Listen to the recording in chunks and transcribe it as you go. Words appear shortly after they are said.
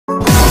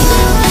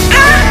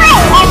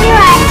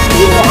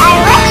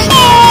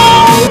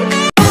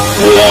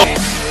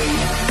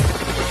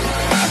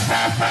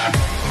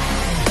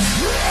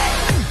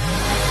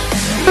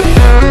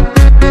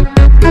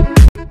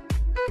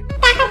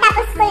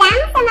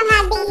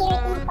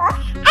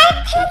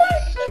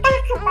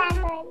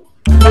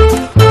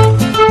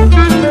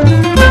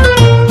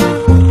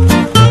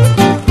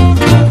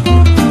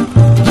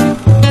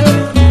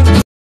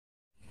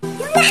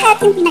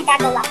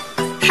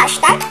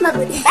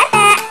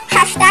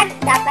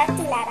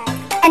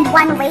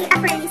One way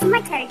of releasing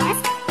my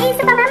tiredness is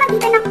sa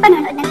pamamagitan ng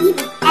panonood ng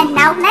TV. And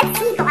now, let's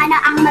see kung ano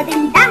ang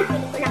magandang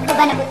pelikulang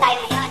laban na po tayo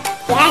ngayon.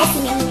 Yes,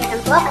 sinimili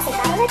lang po kasi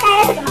bago na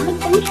tayo sa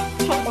pamamagitan ng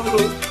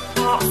tiredness.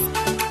 Yes.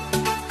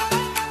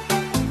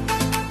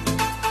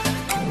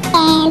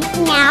 And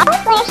now,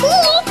 we're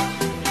here.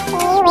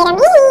 Hey, wait a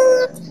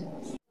minute.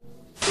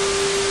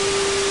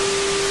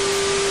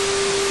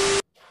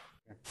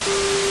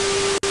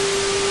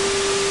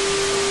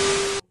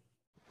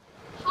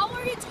 How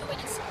are you doing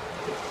in school?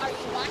 Are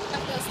you one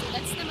of those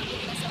students na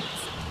mag-iilas sa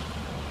ulis?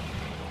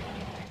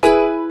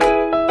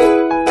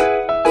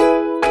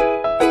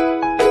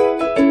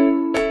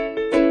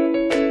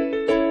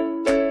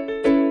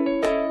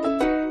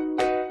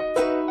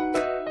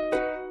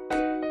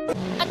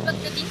 At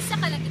pagdating sa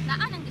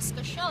kalagitnaan ng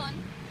diskusyon,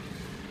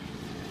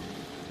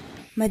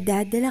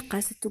 Madadala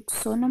ka sa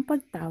tukso ng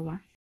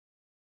pagtawa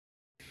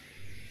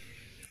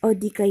o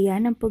di kaya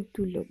ng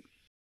pagtulog.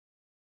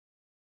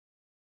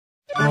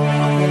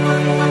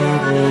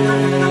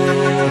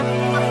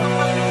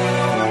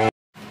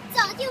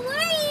 Don't you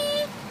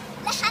worry!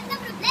 Lahat ng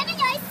problema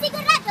nyo ay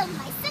siguradong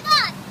may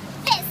sagot!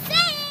 This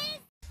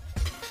is...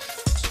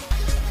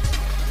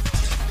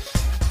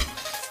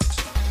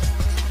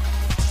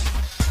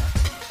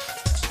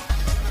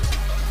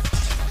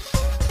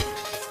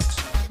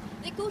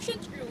 the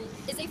quotient rule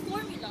is a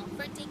formula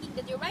for taking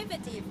the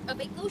derivative of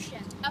a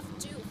quotient of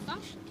two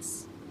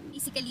functions.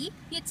 Basically,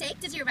 you take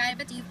the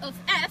derivative of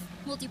f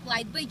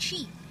multiplied by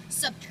g,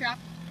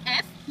 subtract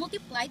f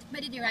multiplied by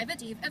the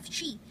derivative of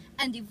g,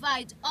 and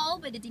divide all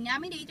by the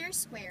denominator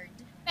squared.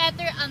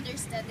 Better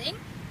understanding,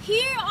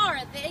 here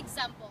are the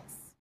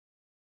examples.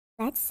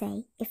 Let's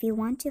say if you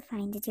want to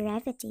find the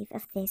derivative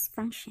of this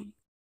function.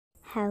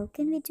 How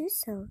can we do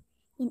so?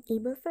 In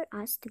able for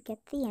us to get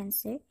the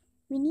answer,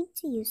 we need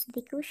to use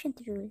the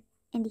quotient rule,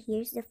 and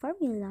here's the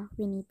formula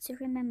we need to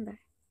remember.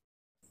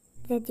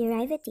 The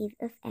derivative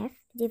of f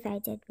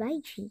divided by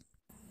g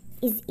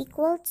is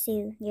equal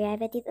to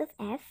derivative of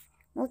f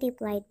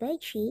multiplied by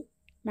g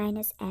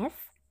minus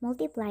f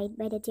multiplied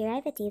by the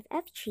derivative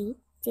of g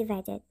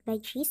divided by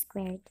g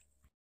squared.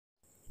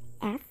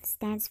 F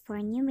stands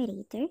for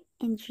numerator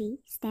and g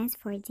stands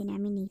for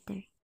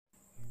denominator.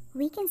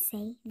 We can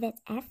say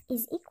that f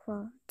is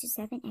equal to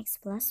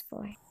 7x plus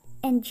 4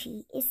 and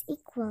g is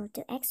equal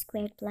to x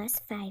squared plus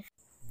 5.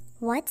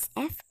 What's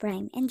f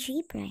prime and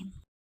g prime?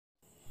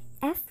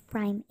 F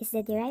prime is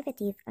the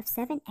derivative of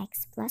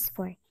 7x plus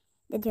 4.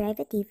 The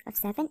derivative of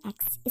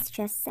 7x is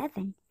just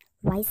 7.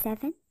 Why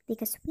 7?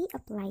 Because we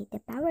apply the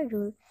power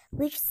rule,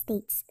 which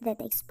states that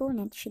the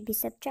exponent should be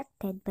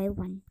subtracted by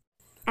 1.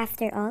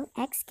 After all,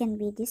 x can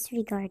be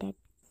disregarded,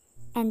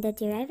 and the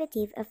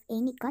derivative of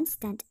any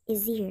constant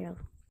is 0.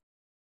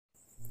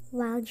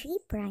 While g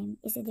prime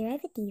is the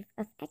derivative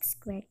of x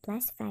squared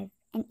plus 5,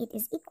 and it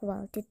is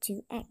equal to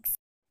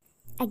 2x.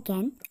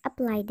 Again,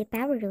 apply the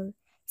power rule.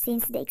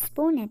 Since the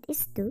exponent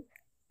is 2,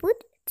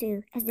 put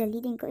 2 as the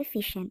leading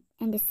coefficient,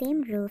 and the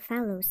same rule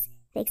follows.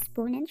 The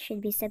exponent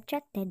should be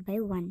subtracted by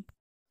 1.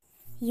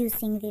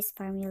 Using this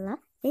formula,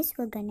 this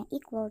will gonna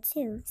equal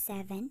to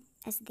 7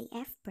 as the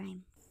f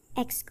prime,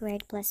 x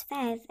squared plus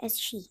 5 as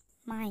g,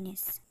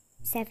 minus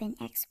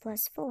 7x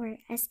plus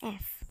 4 as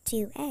f,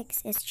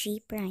 2x as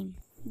g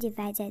prime,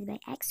 divided by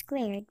x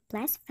squared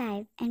plus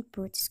 5 and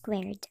put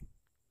squared.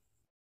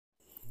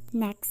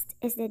 Next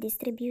is the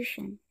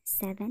distribution.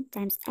 7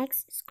 times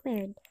x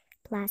squared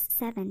plus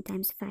 7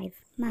 times 5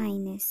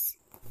 minus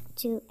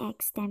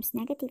 2x times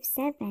negative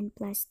 7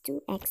 plus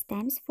 2x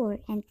times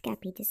 4 and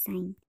copy the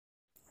sign.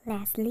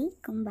 Lastly,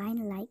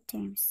 combine like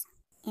terms.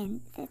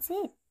 And that's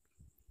it.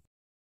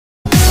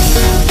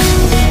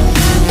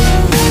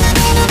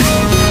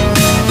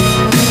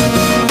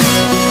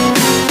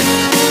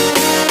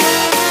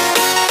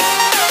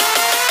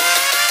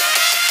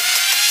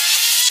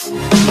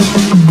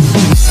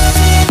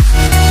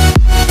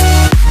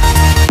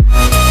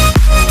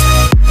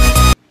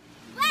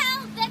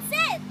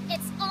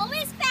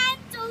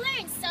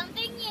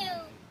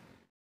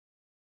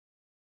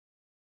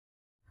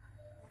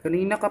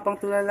 Kanina ka pang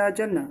tulala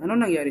dyan na.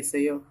 Anong nangyari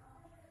sa'yo?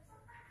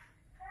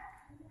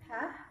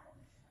 Ha?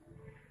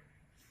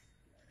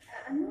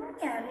 Ano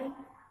nangyari?